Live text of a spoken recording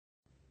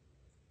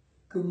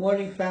Good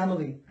morning,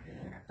 family.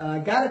 I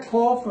got a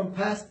call from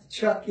Pastor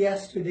Chuck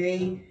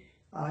yesterday.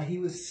 He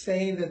was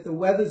saying that the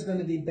weather's going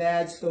to be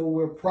bad, so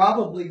we're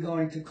probably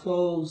going to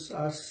close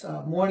our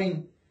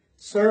morning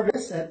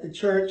service at the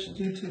church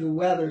due to the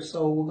weather.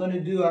 So we're going to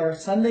do our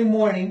Sunday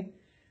morning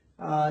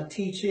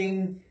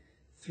teaching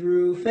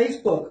through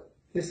Facebook.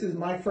 This is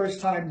my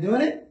first time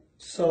doing it,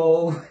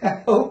 so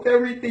I hope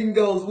everything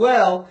goes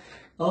well.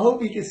 I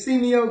hope you can see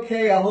me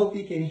okay. I hope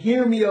you can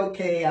hear me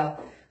okay.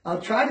 I'll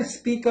try to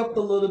speak up a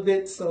little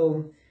bit,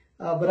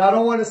 but I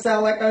don't want to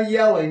sound like I'm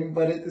yelling.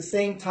 But at the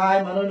same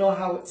time, I don't know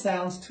how it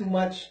sounds too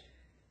much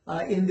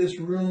in this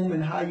room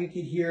and how you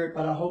can hear it,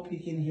 but I hope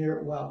you can hear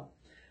it well.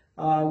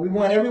 We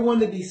want everyone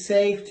to be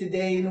safe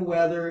today in the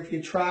weather. If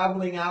you're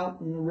traveling out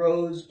on the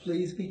roads,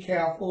 please be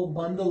careful,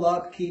 bundle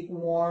up, keep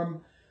warm.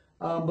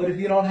 But if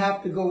you don't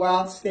have to go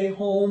out, stay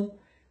home.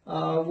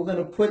 We're going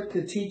to put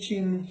the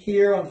teaching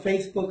here on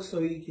Facebook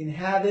so you can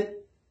have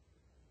it.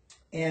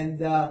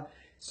 And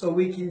so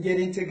we can get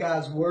into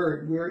God's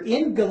Word. We're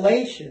in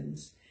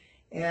Galatians,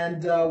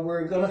 and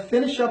we're going to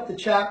finish up the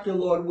chapter,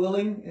 Lord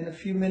willing, in a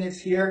few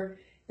minutes here.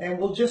 And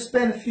we'll just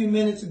spend a few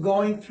minutes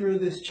going through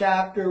this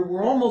chapter.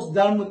 We're almost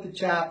done with the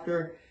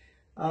chapter.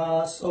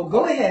 So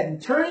go ahead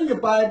and turn in your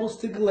Bibles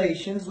to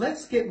Galatians.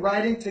 Let's get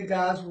right into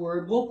God's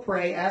Word. We'll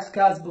pray, ask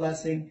God's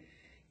blessing,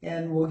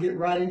 and we'll get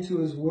right into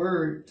His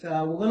Word. We're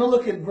going to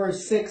look at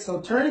verse 6.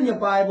 So turn in your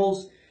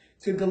Bibles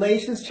to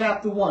Galatians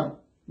chapter 1.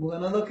 We're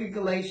going to look at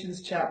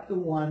Galatians chapter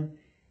 1,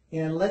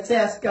 and let's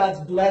ask God's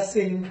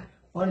blessing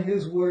on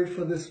His Word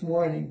for this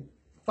morning.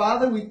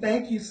 Father, we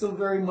thank you so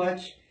very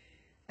much,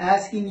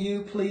 asking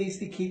you, please,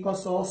 to keep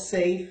us all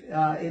safe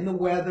in the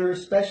weather,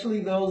 especially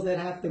those that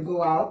have to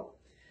go out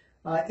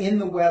in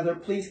the weather.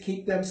 Please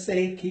keep them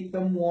safe, keep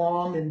them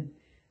warm,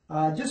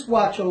 and just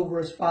watch over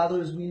us,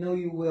 Father, as we know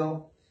you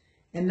will.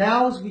 And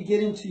now as we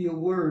get into your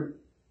Word,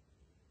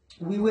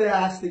 we would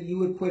ask that you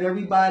would put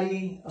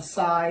everybody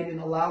aside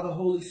and allow the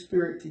Holy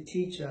Spirit to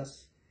teach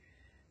us.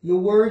 Your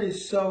word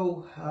is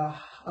so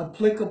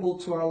applicable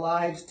to our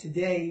lives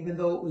today, even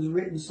though it was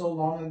written so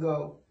long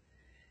ago.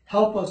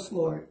 Help us,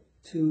 Lord,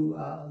 to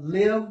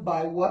live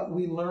by what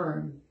we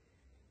learn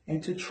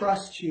and to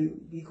trust you,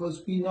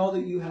 because we know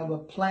that you have a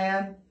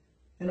plan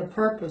and a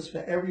purpose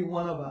for every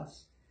one of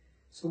us.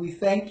 So we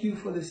thank you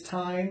for this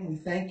time. We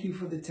thank you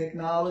for the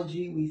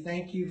technology. We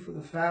thank you for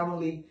the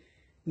family.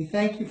 We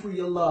thank you for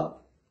your love.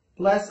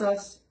 Bless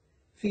us,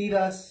 feed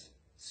us,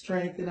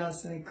 strengthen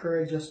us, and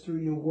encourage us through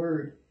your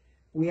word.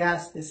 We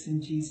ask this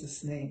in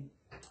Jesus' name.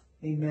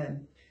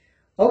 Amen.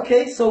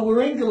 Okay, so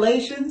we're in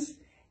Galatians,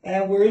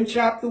 and we're in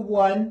chapter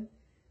 1.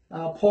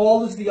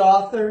 Paul is the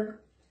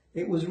author.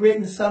 It was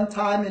written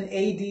sometime in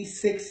AD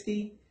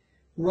 60.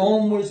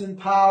 Rome was in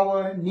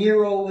power.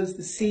 Nero was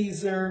the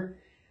Caesar.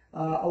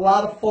 A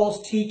lot of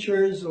false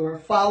teachers were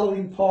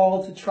following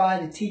Paul to try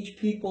to teach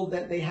people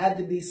that they had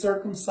to be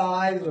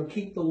circumcised or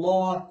keep the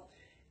law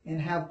and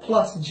have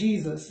plus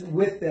Jesus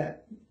with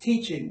that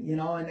teaching,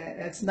 and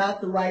that's not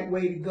the right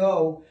way to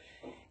go.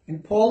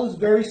 And Paul is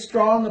very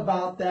strong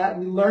about that.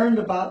 We learned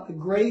about the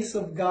grace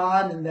of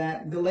God, and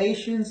that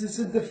Galatians is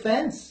a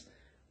defense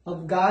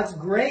of God's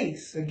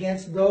grace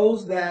against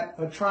those that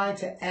are trying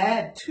to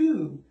add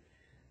to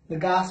the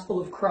gospel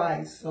of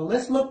Christ. So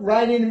let's look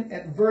right in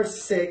at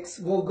verse 6.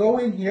 We'll go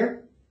in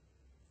here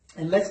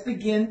and let's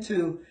begin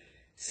to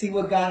see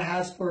what God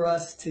has for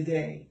us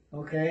today.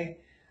 Okay?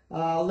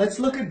 Let's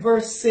look at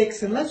verse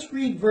 6, and let's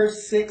read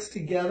verse 6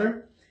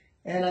 together.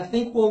 And I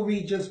think we'll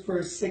read just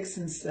verse 6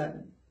 and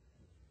 7.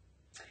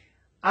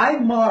 I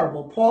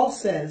marvel, Paul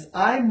says,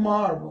 I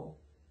marvel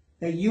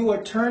that you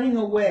are turning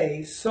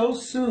away so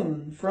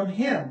soon from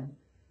him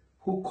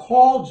who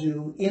called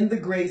you in the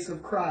grace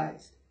of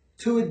Christ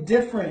to a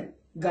different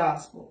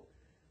gospel,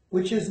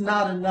 which is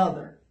not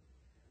another.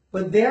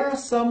 But there are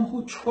some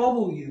who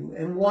trouble you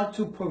and want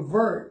to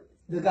pervert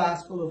the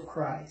gospel of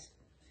Christ.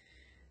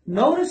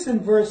 Notice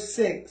in verse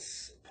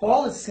 6,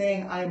 Paul is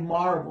saying, I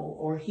marvel,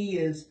 or he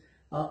is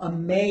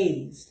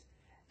amazed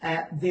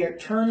at their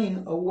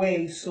turning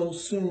away so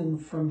soon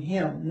from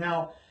him.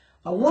 Now,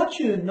 I want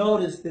you to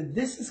notice that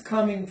this is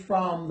coming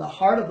from the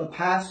heart of a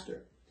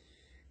pastor.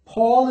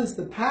 Paul is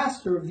the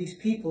pastor of these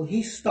people.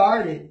 He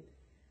started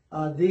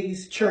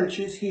these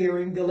churches here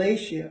in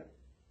Galatia.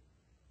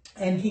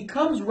 And he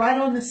comes right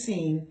on the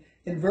scene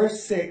in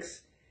verse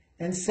 6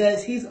 and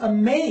says he's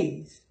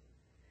amazed.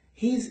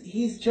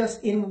 He's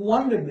just in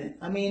wonderment.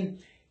 I mean,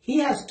 he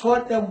has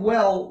taught them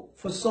well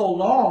for so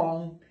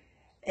long,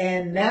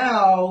 and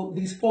now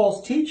these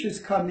false teachers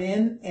come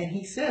in, and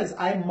he says,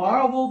 I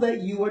marvel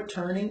that you are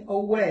turning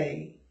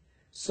away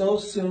so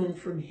soon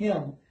from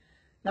him.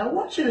 Now, I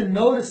want you to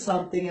notice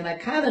something, and I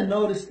kind of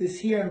noticed this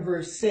here in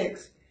verse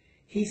 6.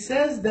 He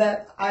says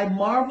that I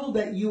marvel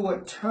that you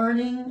are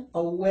turning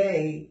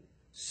away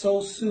so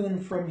soon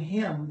from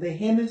him. The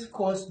him is, of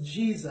course,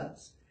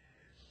 Jesus.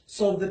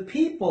 So the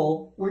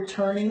people were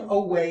turning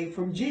away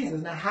from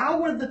Jesus. Now,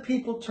 how were the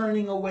people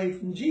turning away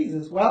from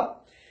Jesus?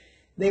 Well,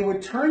 they were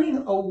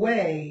turning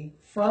away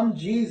from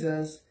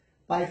Jesus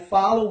by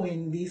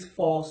following these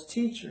false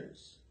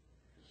teachers.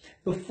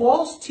 The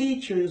false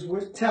teachers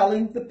were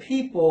telling the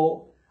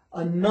people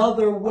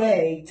another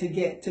way to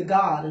get to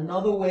God,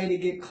 another way to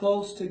get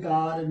close to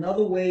God,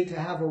 another way to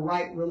have a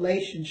right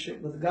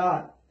relationship with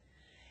God.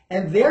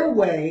 And their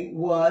way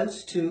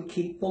was to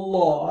keep the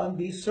law and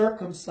be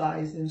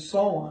circumcised and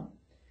so on.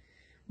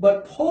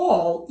 But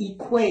Paul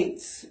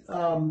equates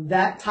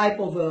that type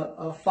of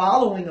a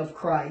following of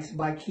Christ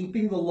by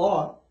keeping the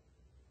law.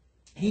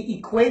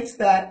 He equates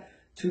that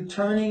to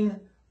turning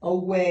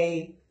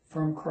away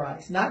from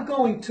Christ, not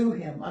going to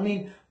him. I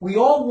mean, we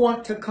all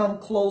want to come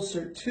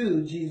closer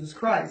to Jesus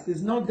Christ.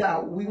 There's no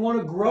doubt. We want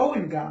to grow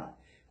in God.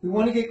 We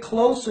want to get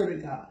closer to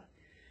God.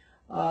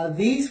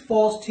 These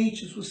false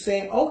teachers were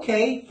saying,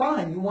 okay,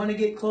 fine. You want to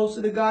get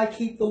closer to God,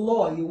 keep the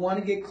law. You want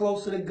to get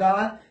closer to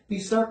God, be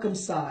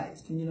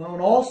circumcised, and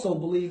also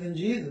believe in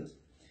Jesus.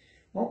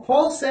 Well,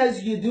 Paul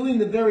says you're doing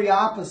the very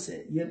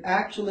opposite. You're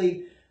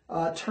actually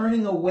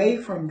turning away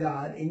from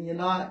God, and you're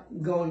not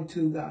going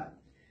to God.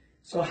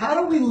 So how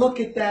do we look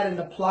at that and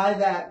apply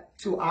that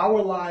to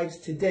our lives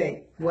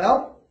today?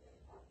 Well,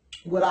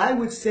 what I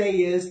would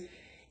say is,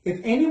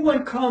 if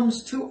anyone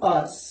comes to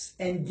us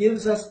and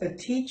gives us a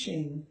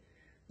teaching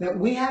that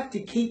we have to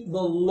keep the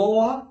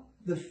law,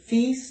 the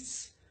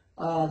feasts,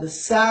 the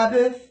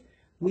Sabbath,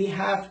 we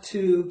have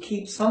to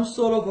keep some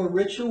sort of a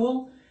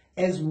ritual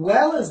as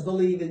well as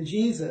believe in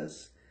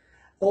Jesus,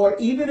 or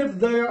even if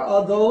there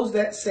are those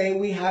that say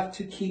we have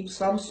to keep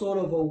some sort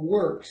of a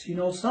works,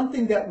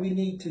 something that we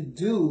need to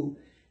do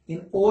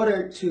in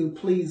order to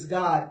please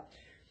God,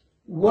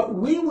 what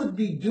we would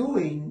be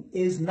doing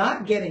is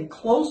not getting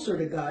closer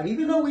to God.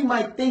 Even though we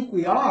might think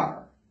we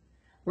are,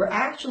 we're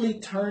actually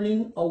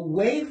turning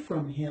away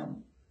from him,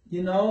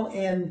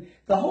 and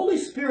the Holy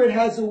Spirit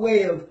has a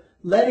way of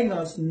letting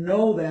us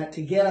know that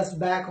to get us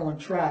back on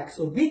track.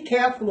 So be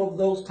careful of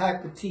those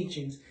type of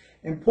teachings.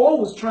 And Paul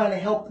was trying to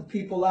help the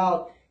people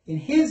out in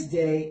his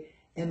day,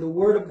 and the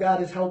Word of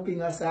God is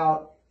helping us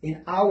out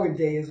in our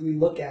day as we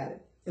look at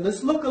it. And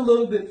let's look a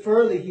little bit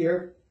further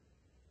here.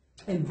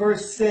 In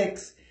verse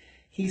 6,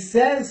 he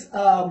says,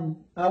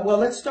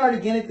 let's start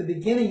again at the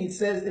beginning. He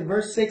says in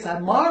verse 6, I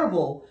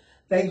marvel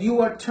that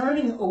you are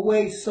turning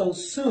away so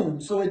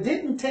soon. So it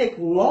didn't take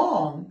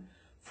long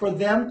for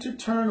them to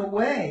turn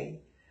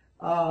away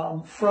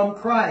from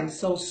Christ.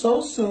 So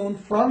soon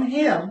from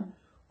him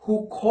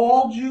who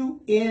called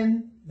you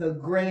in the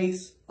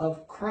grace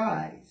of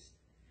Christ.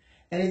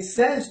 And it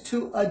says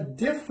to a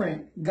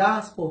different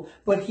gospel.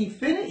 But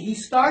he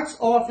starts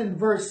off in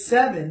verse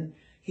 7.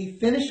 He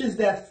finishes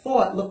that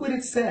thought. Look what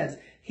it says.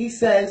 He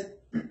says,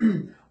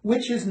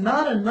 which is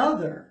not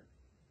another.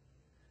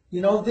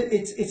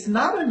 It's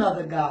not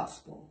another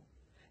gospel.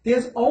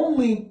 There's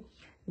only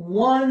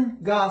one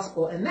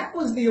gospel. And that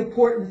was the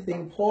important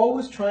thing Paul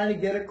was trying to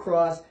get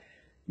across,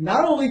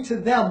 not only to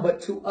them,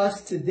 but to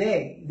us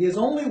today. There's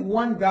only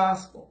one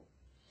gospel.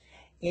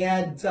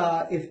 And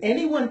if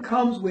anyone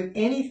comes with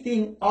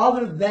anything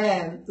other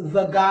than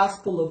the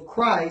gospel of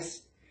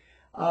Christ,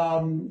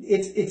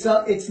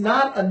 it's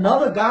not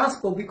another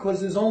gospel because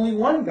there's only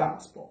one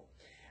gospel.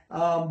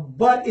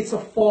 But it's a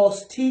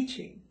false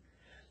teaching.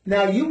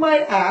 Now you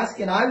might ask,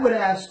 and I would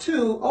ask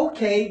too,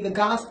 okay, the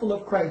gospel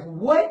of Christ.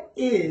 What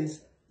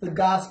is the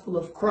gospel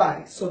of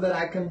Christ so that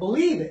I can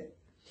believe it?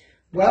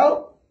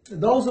 Well,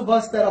 those of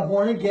us that are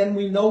born again,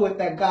 we know what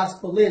that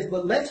gospel is.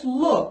 But let's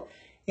look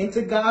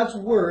into God's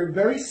word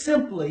very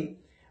simply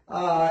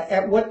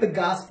at what the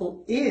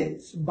gospel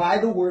is by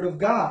the word of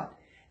God.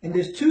 And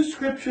there's two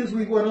scriptures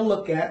we want to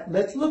look at.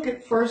 Let's look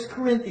at 1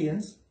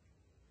 Corinthians.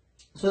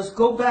 So let's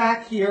go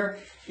back here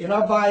in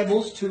our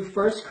Bibles to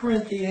 1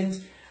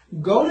 Corinthians.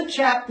 Go to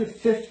chapter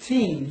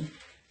 15.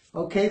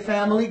 Okay,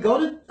 family, go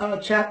to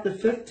chapter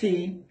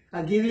 15.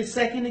 I'll give you a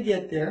second to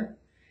get there.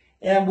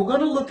 And we're going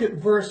to look at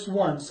verse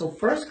 1. So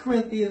 1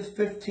 Corinthians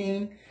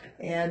 15.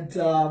 And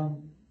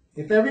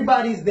if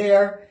everybody's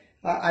there,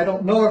 I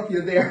don't know if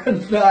you're there or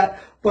not,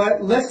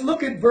 but let's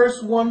look at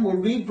verse 1. We'll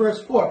read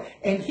verse 4.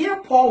 And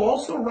here Paul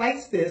also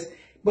writes this,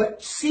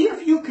 but see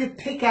if you could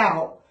pick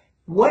out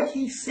what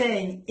he's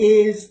saying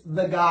is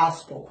the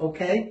gospel,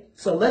 okay?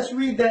 So let's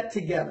read that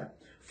together.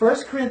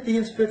 1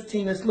 Corinthians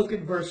 15, let's look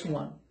at verse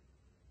 1.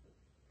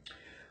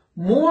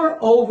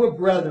 Moreover,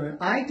 brethren,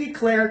 I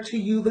declare to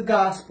you the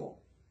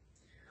gospel,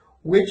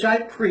 which I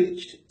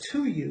preached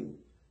to you,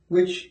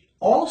 which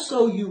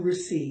also you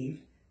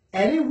received,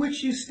 and in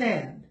which you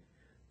stand,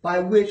 by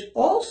which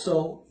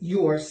also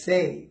you are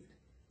saved,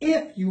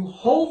 if you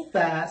hold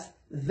fast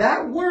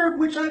that word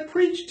which I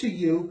preached to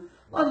you,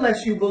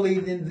 unless you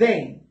believed in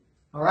vain.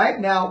 All right,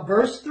 now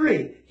verse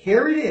 3,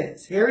 here it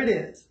is, here it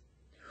is.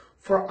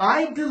 For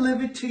I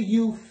delivered to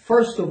you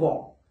first of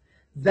all,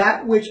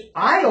 that which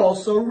I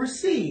also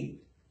received,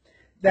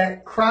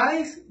 that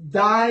Christ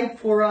died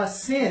for our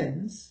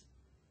sins,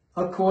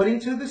 according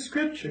to the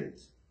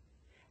scriptures,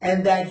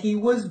 and that he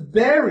was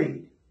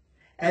buried,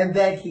 and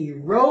that he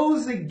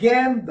rose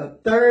again the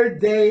third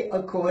day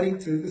according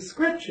to the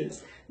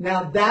scriptures.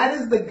 Now that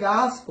is the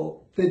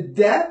gospel, the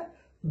death,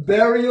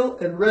 burial,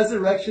 and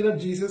resurrection of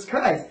Jesus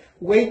Christ.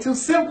 Way too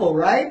simple,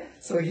 right?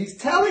 So he's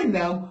telling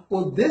them,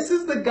 well, this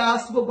is the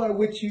gospel by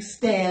which you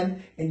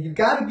stand, and you've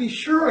got to be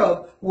sure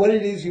of what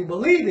it is you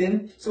believe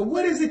in. So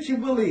what is it you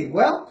believe?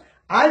 Well,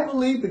 I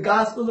believe the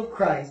gospel of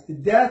Christ, the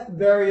death,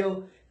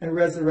 burial, and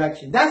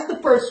resurrection. That's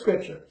the first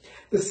scripture.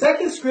 The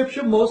second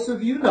scripture, most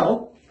of you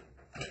know,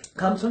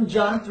 comes from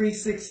John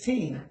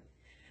 3:16.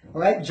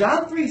 All right,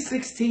 John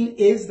 3:16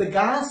 is the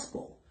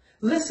gospel.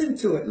 Listen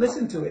to it.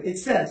 Listen to it. It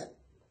says,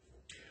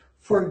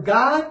 "For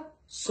God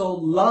so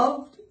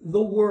loved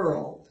the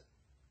world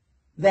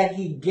that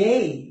he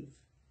gave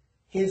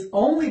his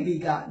only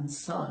begotten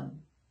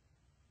Son,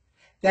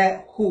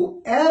 that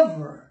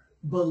whoever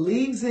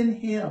believes in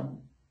him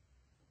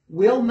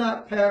will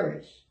not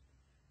perish,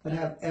 but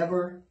have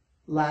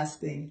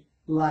everlasting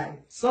life."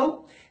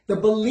 So the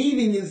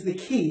believing is the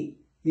key.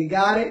 You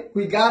got it?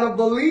 We got to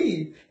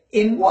believe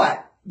in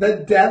what? The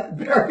death,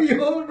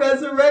 burial, and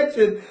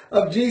resurrection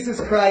of Jesus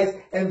Christ.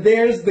 And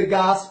there's the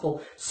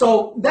gospel.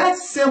 So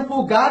that's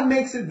simple. God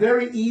makes it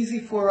very easy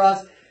for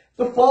us.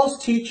 The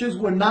false teachers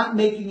were not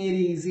making it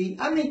easy.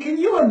 I mean, can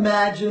you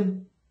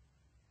imagine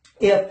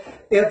if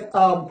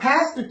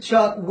Pastor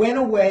Chuck went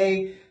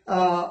away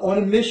on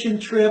a mission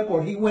trip,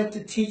 or he went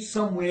to teach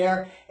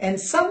somewhere, and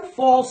some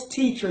false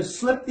teacher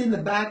slipped in the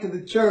back of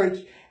the church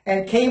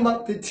and came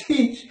up to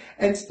teach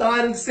and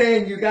started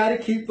saying, you got to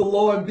keep the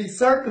law and be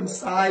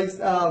circumcised?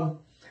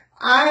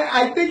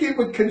 I think it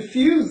would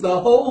confuse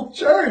the whole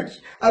church.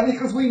 I mean,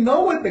 because we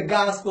know what the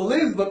gospel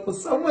is, but for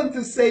someone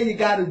to say you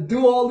got to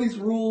do all these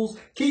rules,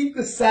 keep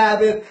the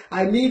Sabbath,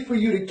 I need for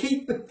you to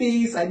keep the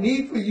feast, I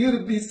need for you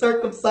to be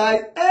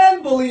circumcised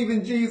and believe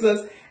in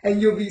Jesus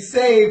and you'll be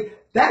saved,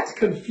 that's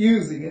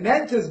confusing. And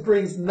that just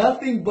brings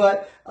nothing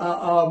but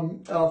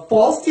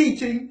false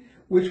teaching,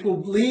 which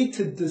will lead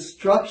to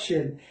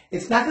destruction.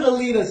 It's not going to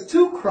lead us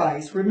to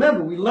Christ.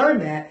 Remember, we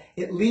learned that.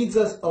 It leads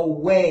us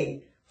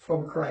away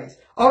from Christ.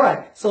 All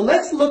right, so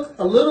let's look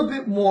a little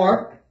bit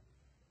more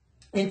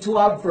into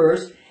our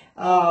verse.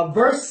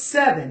 Verse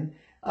 7,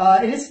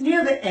 and it's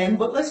near the end,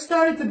 but let's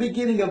start at the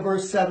beginning of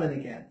verse 7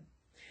 again.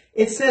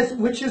 It says,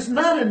 "Which is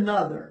not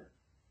another,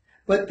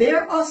 but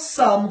there are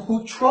some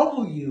who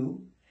trouble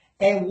you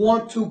and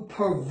want to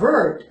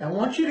pervert." I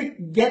want you to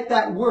get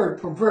that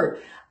word,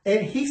 pervert.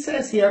 And he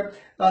says here,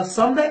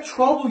 some that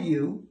trouble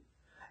you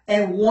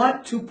and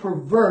want to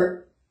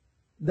pervert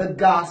the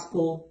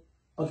gospel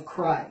of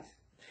Christ.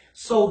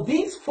 So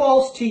these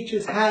false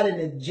teachers had an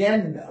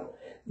agenda.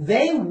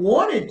 They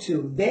wanted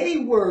to. They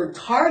were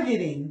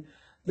targeting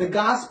the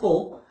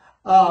gospel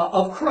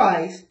of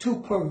Christ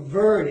to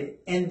pervert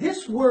it. And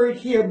this word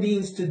here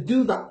means to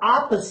do the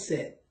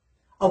opposite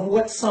of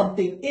what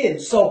something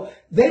is. So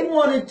they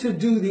wanted to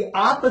do the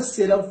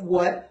opposite of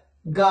what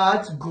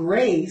God's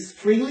grace,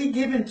 freely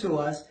given to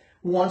us,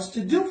 wants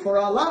to do for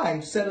our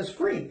lives, set us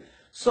free.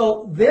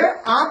 So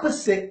their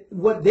opposite,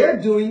 what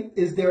they're doing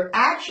is they're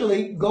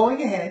actually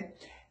going ahead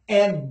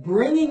and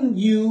bringing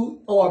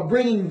you or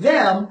bringing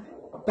them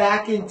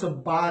back into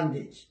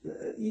bondage.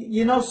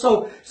 You know,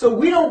 so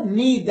we don't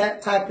need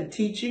that type of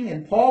teaching.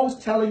 And Paul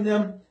was telling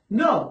them,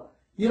 no,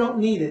 you don't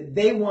need it.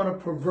 They want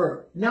to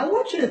pervert. Now, I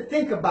want you to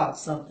think about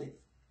something.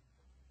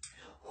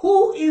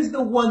 Who is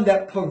the one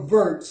that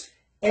perverts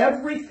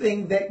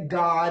everything that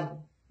God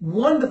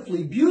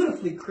wonderfully,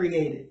 beautifully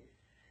created?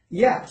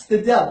 Yes,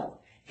 the devil.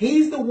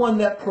 He's the one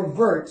that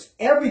perverts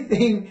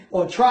everything,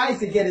 or tries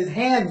to get his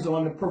hands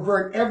on to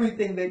pervert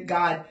everything that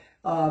God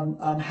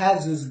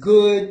has as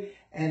good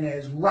and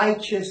as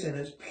righteous and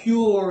as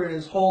pure and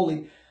as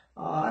holy.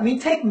 I mean,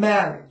 take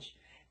marriage.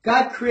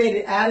 God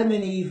created Adam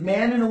and Eve,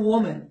 man and a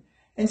woman,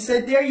 and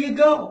said, there you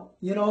go.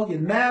 You know,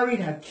 get married,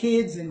 have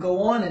kids, and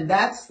go on. And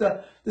that's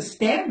the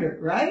standard,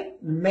 right?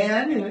 A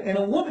man and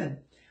a woman.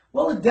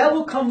 Well, the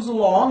devil comes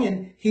along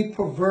and he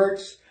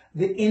perverts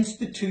the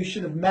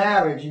institution of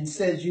marriage and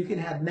says you can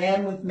have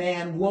man with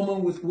man,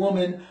 woman with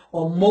woman,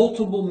 or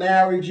multiple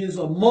marriages,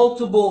 or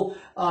multiple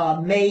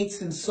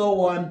mates, and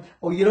so on.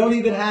 Or you don't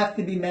even have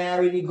to be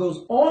married. He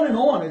goes on and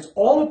on. It's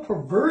all a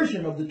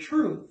perversion of the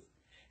truth.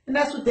 And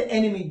that's what the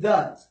enemy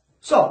does.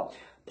 So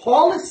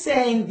Paul is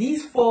saying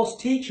these false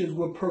teachers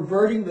were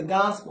perverting the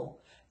gospel.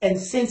 And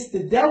since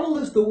the devil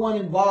is the one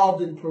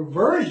involved in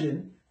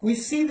perversion, we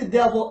see the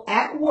devil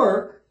at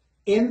work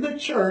in the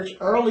church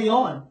early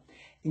on.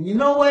 And you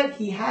know what?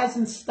 He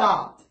hasn't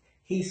stopped.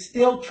 He's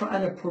still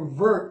trying to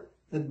pervert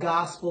the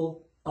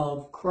gospel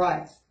of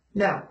Christ.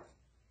 Now,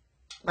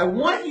 I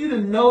want you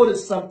to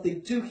notice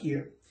something too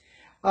here.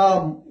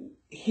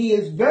 He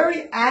is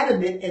very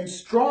adamant and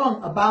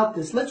strong about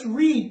this. Let's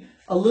read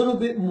a little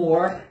bit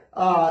more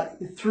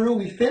through.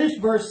 We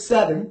finished verse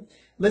 7.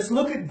 Let's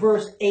look at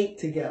verse 8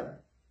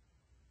 together.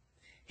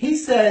 He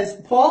says,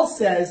 Paul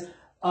says,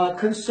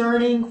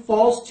 concerning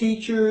false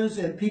teachers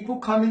and people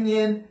coming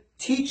in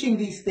teaching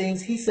these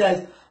things, he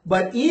says,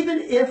 but even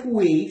if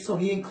we, so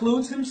he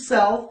includes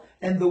himself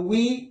and the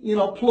we, you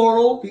know,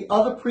 plural, the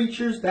other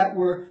preachers that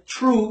were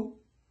true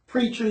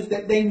preachers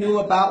that they knew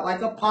about,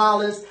 like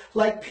Apollos,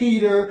 like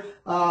Peter,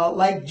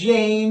 like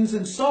James,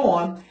 and so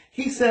on.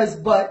 He says,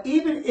 but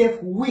even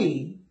if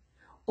we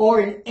or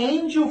an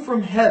angel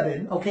from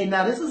heaven. Okay,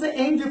 now this is an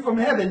angel from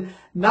heaven,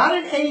 not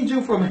an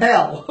angel from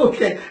hell.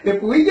 Okay,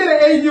 if we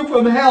get an angel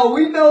from hell,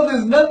 we know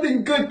there's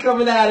nothing good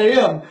coming out of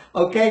him.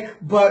 Okay,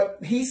 but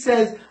he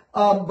says,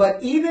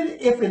 but even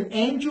if an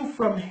angel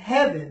from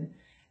heaven,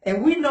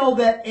 and we know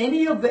that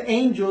any of the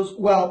angels,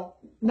 well,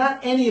 not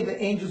any of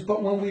the angels,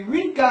 but when we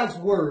read God's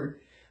word,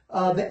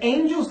 the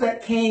angels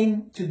that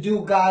came to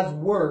do God's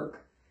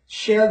work,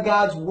 share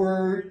God's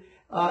word,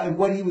 and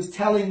what he was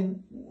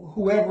telling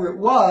whoever it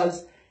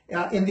was,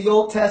 in the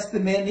Old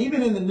Testament, and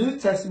even in the New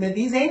Testament,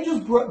 these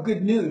angels brought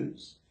good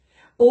news.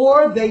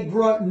 Or they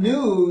brought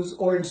news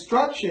or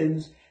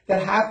instructions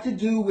that have to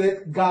do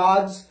with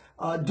God's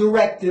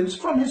directives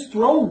from his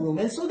throne room.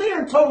 And so they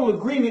are in total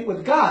agreement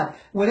with God.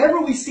 Whenever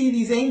we see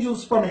these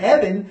angels from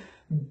heaven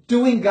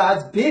doing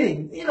God's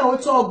bidding,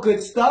 it's all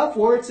good stuff,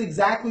 or it's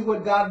exactly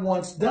what God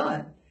wants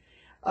done.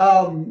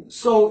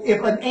 So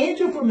if an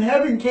angel from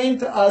heaven came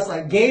to us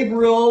like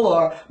Gabriel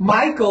or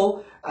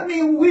Michael,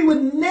 we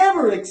would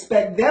never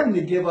expect them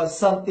to give us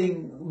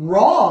something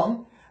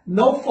wrong.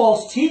 No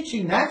false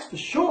teaching, that's for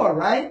sure,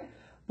 right?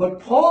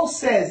 But Paul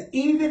says,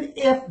 even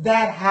if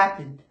that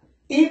happened,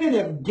 even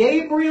if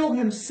Gabriel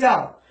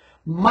himself,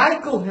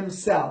 Michael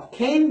himself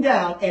came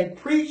down and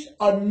preached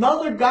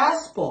another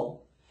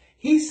gospel,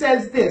 he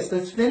says this,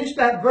 let's finish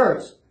that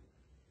verse.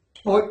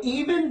 Or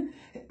even,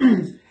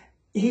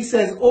 he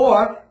says,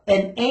 or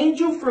an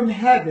angel from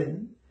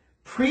heaven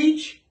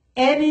preach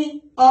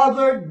any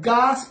other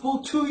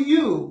gospel to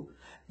you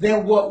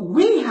than what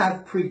we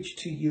have preached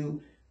to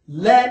you,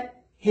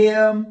 let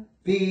him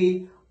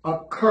be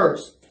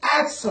accursed.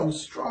 That's some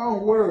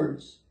strong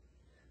words.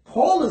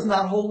 Paul is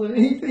not holding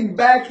anything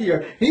back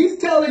here. He's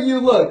telling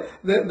you, look,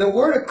 the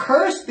word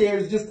accursed there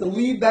is just to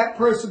leave that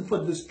person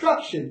for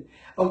destruction.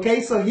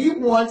 Okay, so he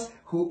wants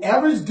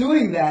whoever's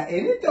doing that,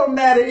 and it don't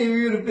matter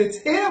even if it's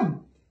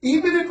him.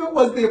 Even if it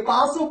was the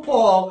Apostle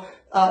Paul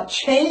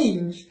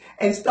changed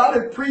and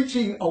started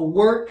preaching a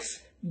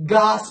works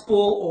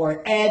gospel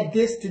or add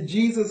this to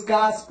Jesus'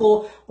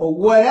 gospel or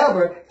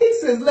whatever, he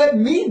says, let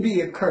me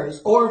be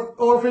accursed, or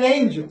if an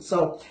angel.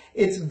 So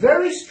it's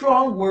very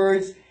strong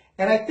words,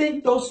 and I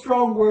think those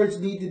strong words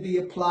need to be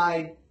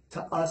applied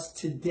to us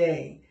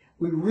today.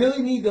 We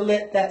really need to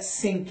let that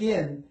sink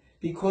in,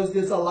 because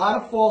there's a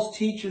lot of false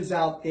teachers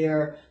out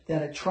there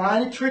that are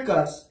trying to trick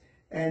us,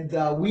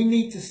 and we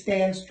need to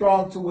stand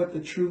strong to what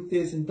the truth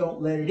is and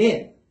don't let it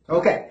in.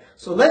 Okay,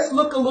 so let's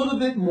look a little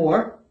bit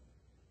more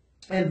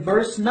in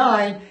verse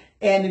 9.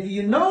 And if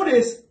you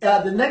notice,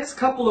 the next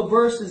couple of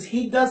verses,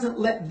 he doesn't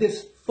let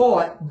this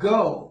thought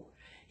go.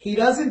 He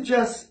doesn't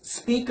just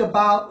speak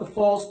about the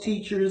false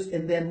teachers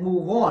and then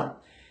move on.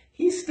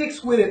 He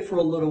sticks with it for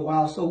a little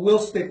while, so we'll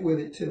stick with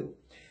it too.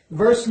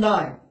 Verse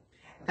 9,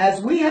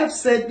 as we have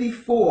said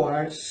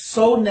before,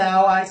 so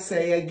now I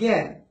say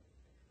again.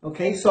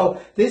 Okay,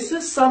 so this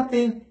is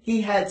something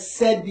he had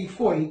said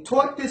before. He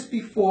taught this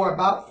before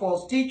about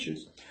false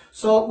teachers.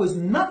 So it was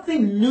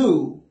nothing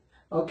new.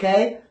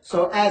 Okay,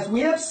 so as we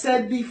have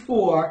said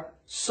before,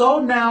 so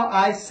now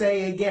I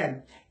say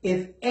again.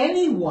 If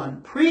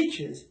anyone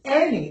preaches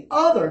any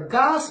other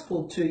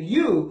gospel to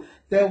you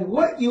than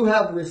what you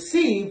have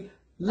received,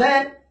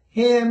 let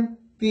him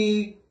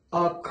be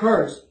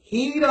accursed.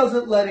 He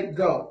doesn't let it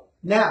go.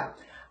 Now,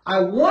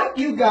 I want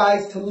you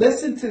guys to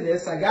listen to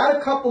this. I got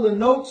a couple of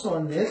notes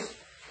on this.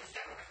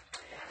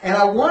 And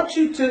I want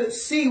you to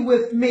see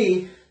with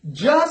me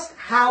just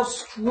how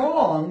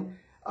strong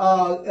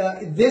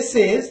this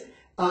is.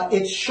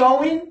 It's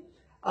showing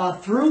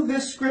through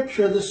this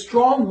scripture, the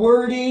strong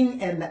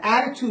wording and the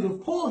attitude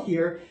of Paul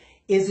here,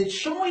 is it's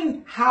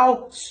showing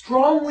how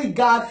strongly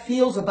God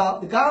feels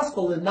about the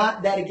gospel, and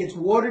not that it gets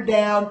watered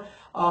down,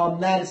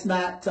 that it's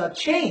not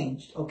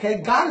changed.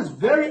 Okay, God is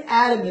very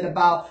adamant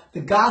about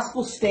the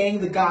gospel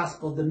staying the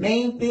gospel, the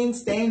main thing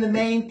staying the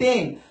main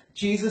thing,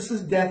 Jesus'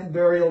 death,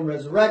 burial, and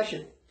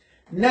resurrection.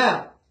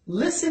 Now,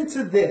 listen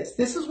to this.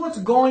 This is what's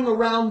going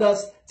around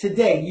us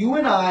today, you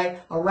and I,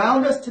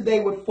 around us today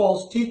with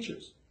false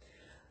teachers.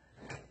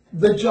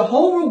 The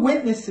Jehovah's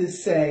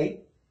Witnesses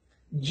say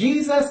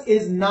Jesus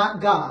is not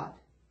God,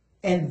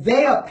 and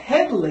they are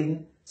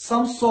peddling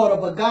some sort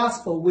of a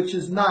gospel which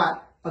is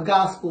not a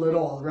gospel at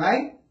all,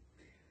 right?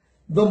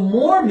 The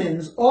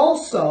Mormons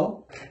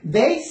also,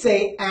 they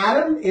say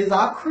Adam is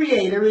our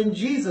creator and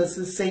Jesus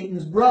is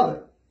Satan's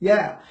brother.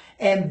 Yeah,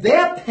 and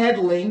they're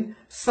peddling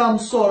some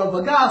sort of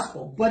a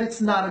gospel, but it's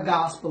not a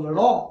gospel at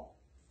all.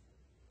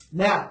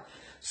 Now,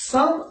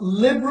 some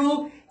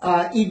liberal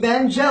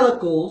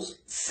evangelicals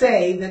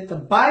say that the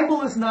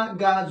Bible is not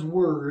God's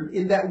word,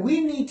 in that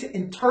we need to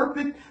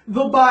interpret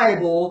the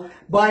Bible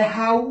by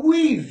how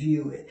we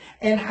view it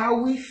and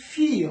how we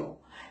feel.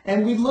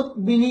 And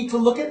we need to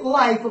look at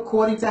life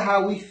according to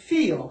how we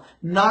feel,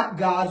 not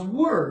God's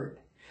word.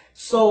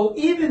 So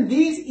even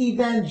these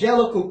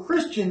evangelical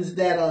Christians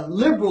that are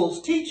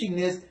liberals teaching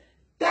this,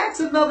 that's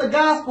another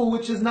gospel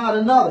which is not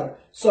another.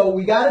 So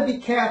we got to be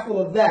careful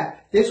of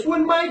that. This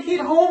one might hit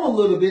home a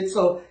little bit,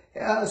 so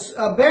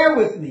bear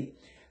with me.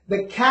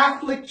 The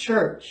Catholic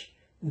Church,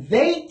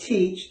 They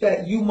teach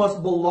that you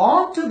must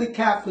belong to the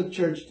Catholic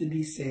Church to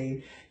be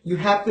saved. You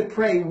have to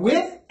pray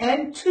with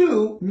and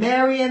to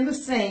Mary and the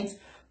saints,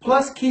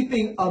 plus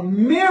keeping a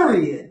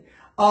myriad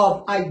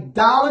of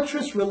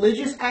idolatrous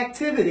religious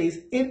activities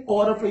in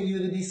order for you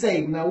to be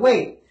saved. Now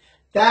wait,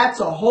 that's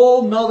a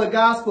whole nother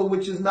gospel,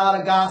 which is not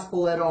a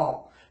gospel at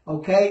all.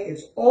 Okay?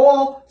 It's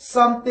all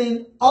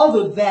something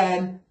other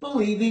than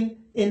believing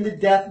in the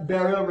death,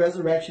 burial,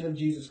 resurrection of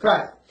Jesus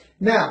Christ.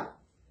 Now,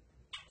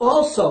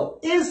 also,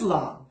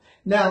 Islam.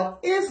 Now,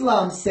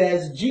 Islam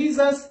says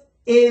Jesus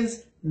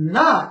is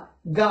not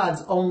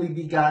God's only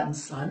begotten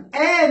Son.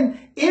 And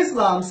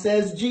Islam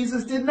says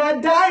Jesus did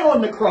not die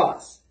on the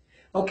cross.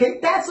 Okay,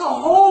 that's a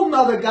whole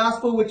nother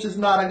gospel, which is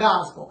not a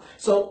gospel.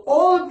 So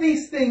all of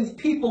these things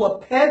people are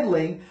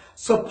peddling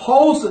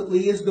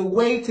supposedly is the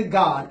way to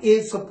God,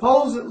 is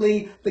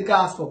supposedly the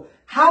gospel.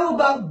 How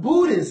about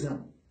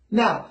Buddhism?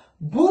 Now,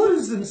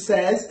 Buddhism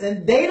says,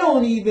 and they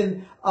don't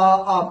even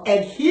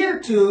adhere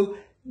to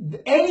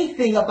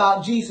anything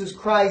about Jesus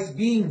Christ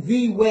being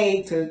the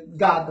way to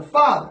God the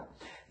Father.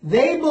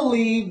 They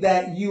believe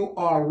that you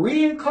are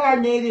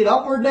reincarnated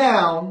up or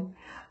down,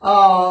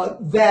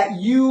 that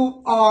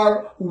you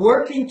are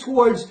working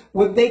towards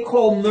what they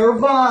call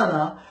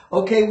nirvana,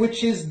 okay,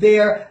 which is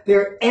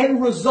their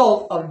end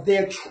result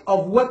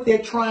of what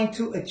they're trying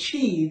to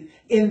achieve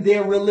in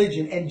their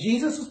religion. And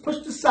Jesus is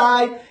pushed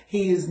aside.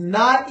 He is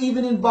not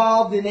even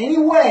involved in any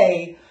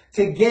way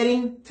to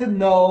getting to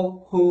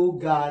know who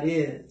God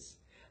is.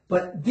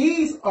 But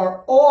these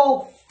are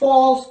all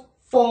false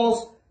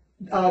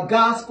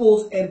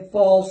gospels and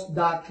false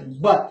doctrines.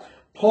 But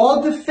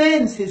Paul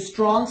defends his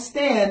strong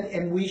stand,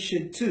 and we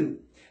should too.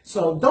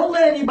 So don't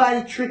let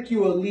anybody trick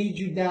you or lead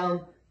you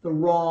down the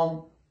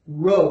wrong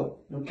road.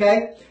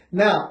 Okay?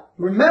 Now,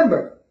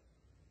 remember,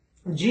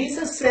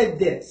 Jesus said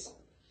this.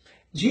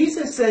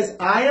 Jesus says,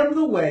 I am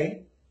the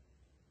way,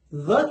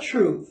 the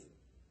truth,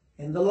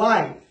 and the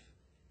life.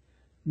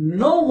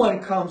 No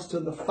one comes to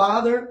the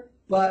Father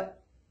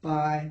but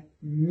by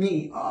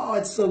me. Oh,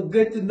 it's so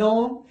good to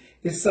know him.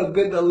 It's so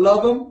good to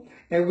love him.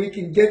 And we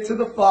can get to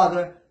the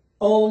Father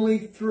only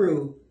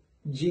through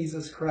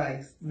Jesus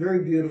Christ.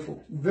 Very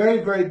beautiful.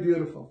 Very, very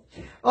beautiful.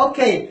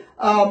 Okay,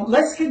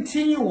 let's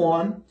continue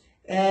on.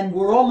 And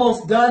we're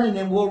almost done, and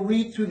then we'll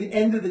read through the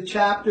end of the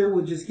chapter.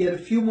 We'll just get a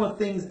few more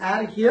things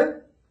out of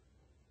here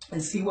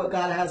and see what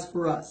God has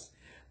for us.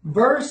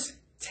 Verse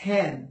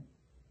 10.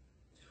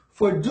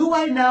 For do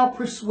I now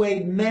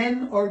persuade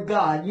men or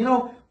God? You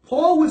know,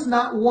 Paul was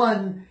not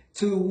one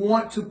to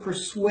want to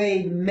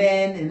persuade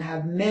men and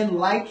have men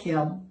like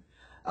him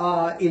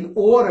in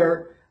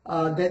order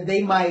that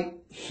they might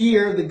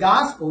hear the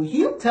gospel.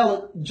 He'll tell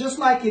it just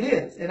like it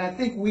is. And I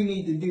think we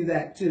need to do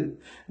that too.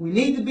 We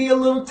need to be a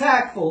little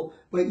tactful,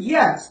 but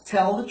yes,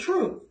 tell the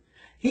truth.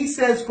 He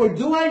says, for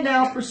do I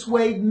now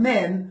persuade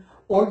men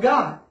or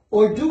God?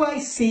 Or do I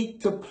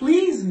seek to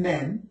please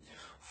men?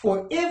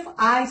 For if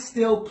I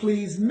still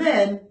please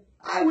men,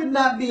 I would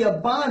not be a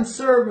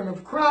bondservant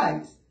of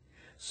Christ.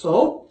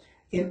 So,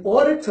 in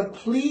order to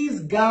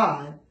please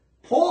God,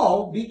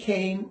 Paul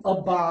became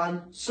a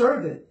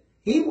bondservant.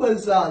 He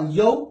was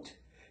yoked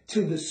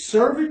to the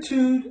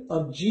servitude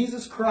of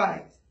Jesus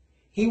Christ.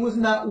 He was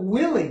not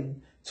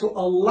willing to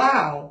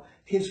allow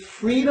his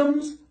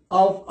freedoms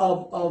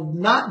of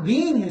not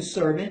being his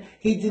servant.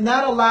 He did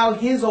not allow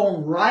his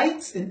own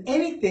rights and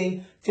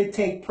anything to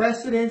take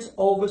precedence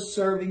over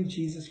serving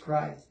Jesus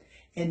Christ.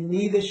 And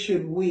neither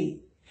should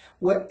we.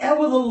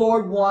 Whatever the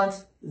Lord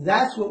wants,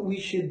 that's what we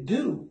should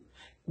do.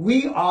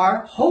 We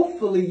are,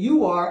 hopefully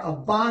you are, a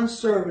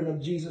bondservant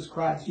of Jesus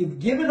Christ. You've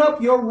given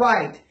up your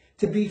right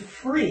to be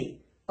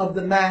free of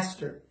the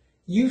master.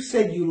 You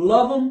said you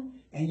love him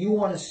and you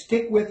want to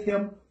stick with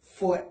him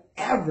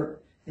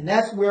forever. And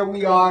that's where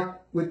we are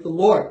with the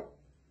Lord.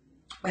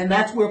 And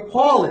that's where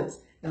Paul is.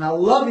 And I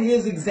love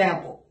his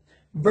example.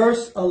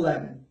 Verse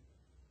 11.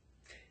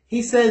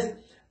 He says,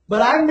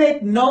 but I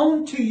make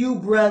known to you,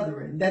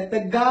 brethren, that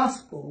the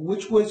gospel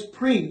which was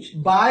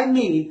preached by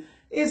me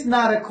is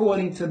not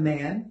according to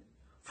man.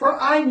 For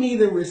I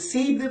neither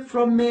received it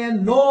from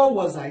man, nor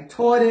was I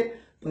taught it,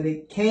 but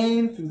it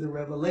came through the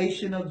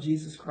revelation of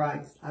Jesus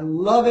Christ. I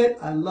love it.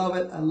 I love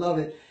it. I love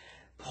it.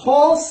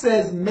 Paul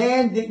says,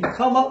 man didn't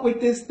come up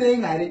with this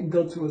thing. I didn't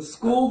go to a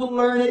school to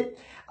learn it.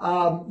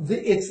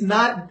 It's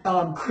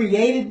not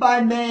created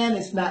by man.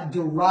 It's not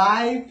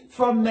derived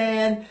from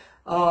man.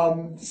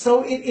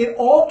 So it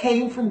all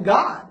came from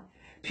God.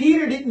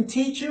 Peter didn't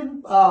teach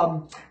him.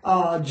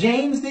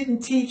 James didn't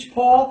teach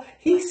Paul.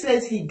 He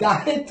says he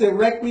got it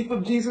directly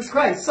from Jesus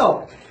Christ.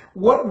 So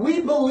what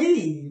we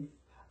believe,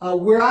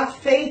 where our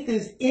faith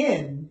is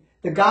in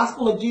the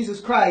gospel of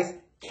Jesus Christ,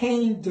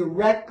 came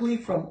directly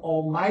from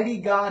Almighty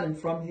God and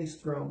from his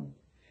throne.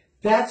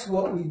 That's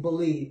what we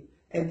believe.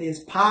 And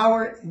there's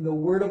power in the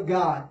Word of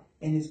God.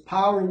 And his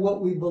power in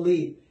what we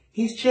believe.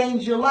 He's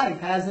changed your life,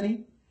 hasn't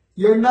he?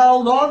 You're no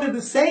longer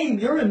the same.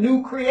 You're a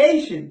new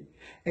creation.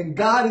 And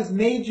God has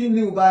made you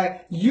new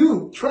by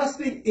you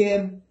trusting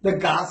in the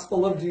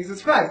gospel of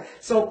Jesus Christ.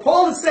 So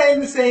Paul is saying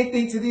the same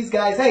thing to these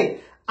guys. Hey,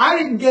 I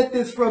didn't get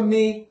this from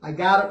me. I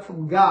got it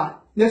from God.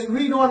 Let's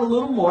read on a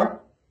little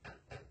more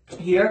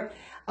here.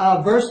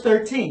 Verse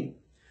 13.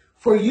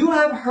 For you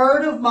have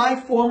heard of my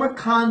former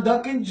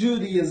conduct in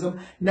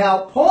Judaism.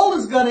 Now, Paul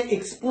is going to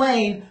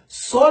explain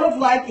sort of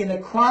like in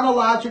a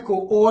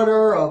chronological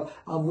order of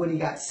when he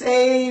got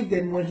saved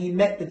and when he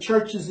met the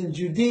churches in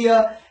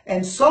Judea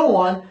and so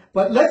on.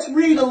 But let's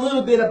read a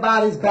little bit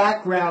about his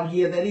background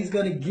here that he's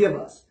going to give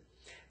us.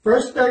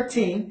 Verse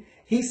 13,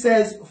 he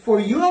says, for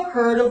you have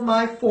heard of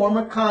my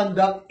former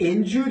conduct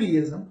in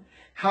Judaism,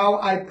 how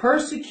I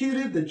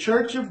persecuted the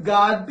church of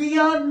God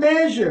beyond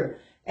measure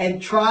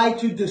and tried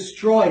to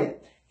destroy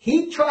it.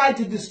 He tried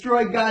to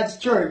destroy God's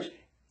church,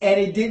 and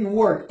it didn't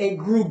work. It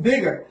grew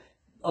bigger.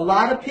 A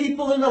lot of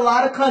people in a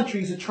lot of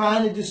countries are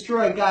trying to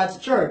destroy God's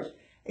church.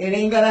 It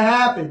ain't going to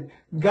happen.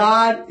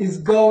 God is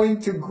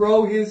going to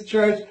grow his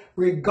church,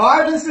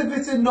 regardless if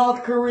it's in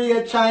North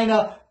Korea,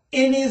 China,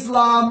 in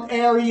Islam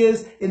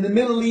areas, in the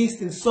Middle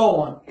East, and so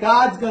on.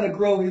 God's going to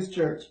grow his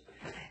church.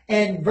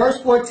 And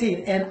verse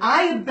 14, and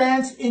I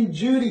advanced in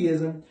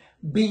Judaism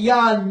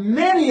beyond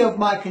many of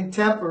my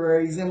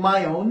contemporaries in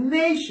my own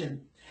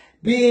nation,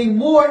 being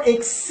more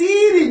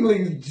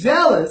exceedingly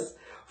jealous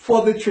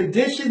for the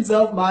traditions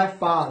of my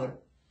father.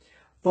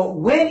 But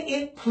when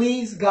it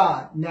pleased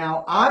God,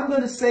 now I'm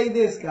going to say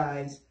this,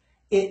 guys,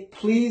 it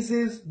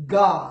pleases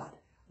God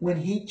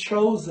when he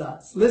chose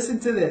us. Listen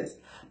to this.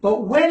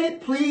 But when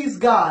it pleased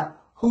God,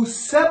 who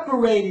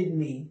separated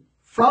me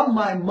from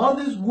my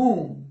mother's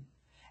womb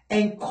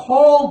and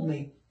called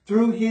me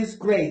through his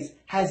grace.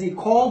 Has he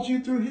called you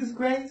through his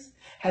grace?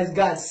 Has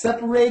God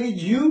separated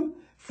you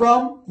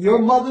from your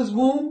mother's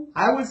womb?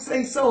 I would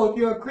say so if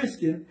you're a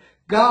Christian.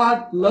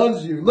 God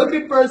loves you. Look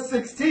at verse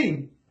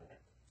 16.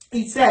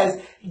 He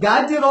says,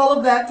 God did all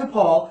of that to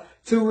Paul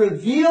to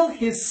reveal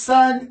his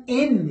son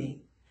in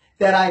me,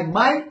 that I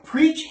might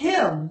preach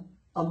him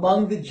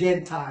among the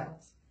Gentiles.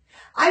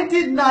 I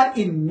did not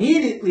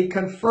immediately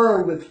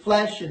confer with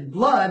flesh and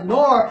blood,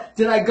 nor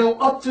did I go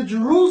up to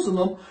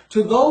Jerusalem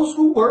to those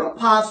who were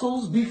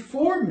apostles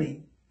before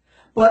me.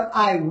 But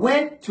I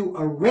went to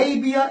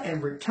Arabia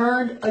and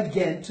returned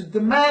again to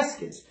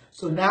Damascus.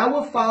 So now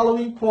we're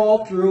following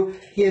Paul through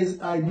his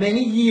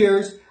many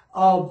years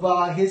of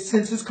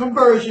since his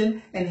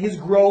conversion and his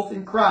growth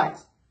in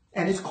Christ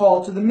and his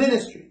call to the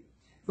ministry.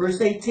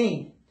 Verse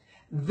 18.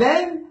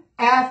 Then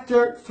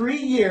after 3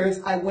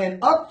 years, I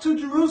went up to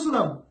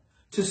Jerusalem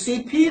to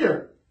see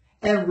Peter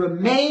and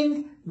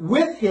remained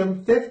with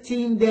him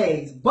 15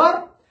 days.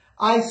 But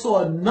I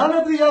saw none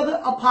of the other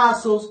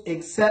apostles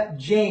except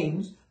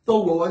James, the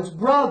Lord's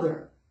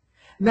brother.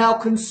 Now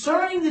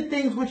concerning the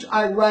things which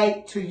I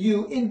write to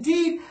you,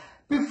 indeed,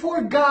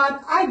 before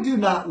God I do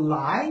not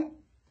lie.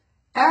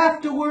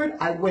 Afterward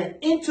I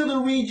went into the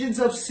regions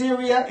of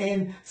Syria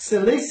and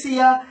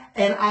Cilicia,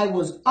 and I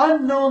was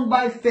unknown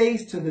by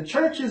face to the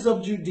churches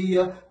of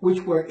Judea which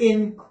were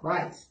in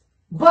Christ.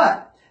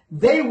 But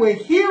they were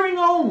hearing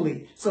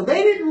only, so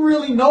they didn't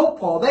really know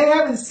Paul. They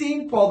haven't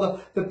seen Paul,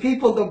 the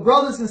people, the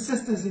brothers and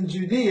sisters in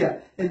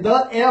Judea, in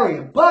that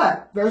area.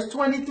 But, verse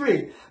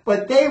 23,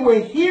 but they were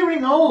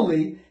hearing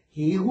only,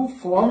 he who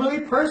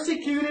formerly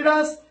persecuted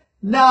us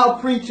now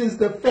preaches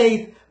the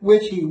faith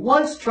which he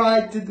once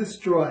tried to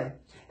destroy.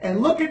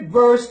 And look at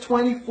verse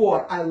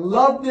 24. I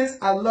love this.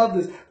 I love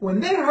this. When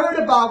they heard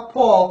about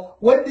Paul,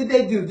 what did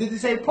they do? Did they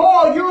say,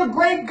 Paul, you're a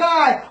great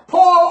guy.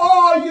 Paul,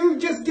 oh, you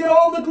just get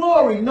all the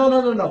glory. No,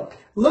 no, no, no.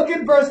 Look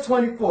at verse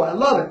 24. I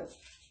love it.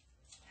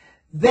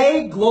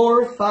 They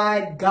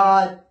glorified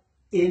God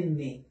in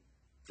me.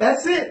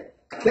 That's it.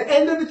 The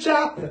end of the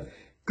chapter.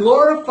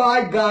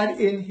 Glorified God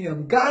in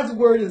him. God's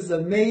word is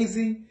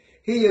amazing.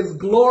 He is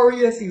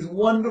glorious. He's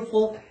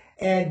wonderful.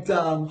 And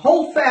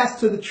hold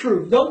fast to the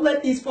truth. Don't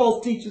let these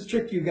false teachers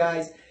trick you,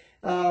 guys.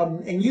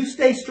 And you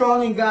stay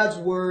strong in God's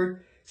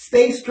word.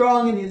 Stay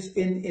strong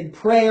in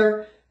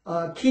prayer.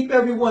 Keep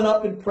everyone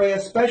up in prayer,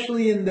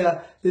 especially in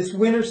this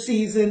winter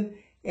season.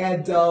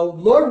 And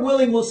Lord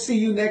willing, we'll see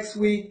you next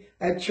week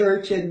at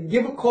church. And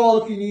give a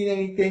call if you need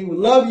anything. We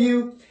love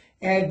you.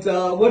 And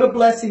what a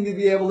blessing to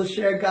be able to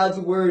share God's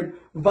word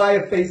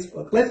via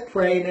Facebook. Let's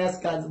pray and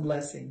ask God's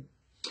blessing.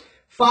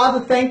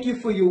 Father, thank you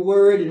for your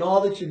word and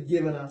all that you've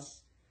given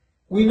us.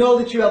 We know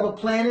that you have a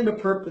plan and a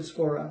purpose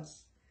for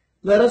us.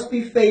 Let us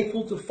be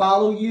faithful to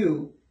follow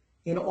you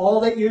in all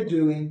that you're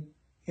doing,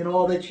 in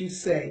all that you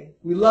say.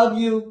 We love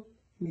you.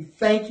 We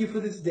thank you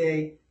for this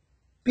day.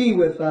 Be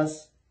with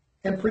us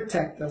and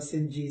protect us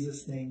in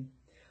Jesus' name.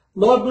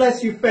 Lord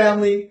bless you,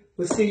 family.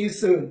 We'll see you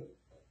soon.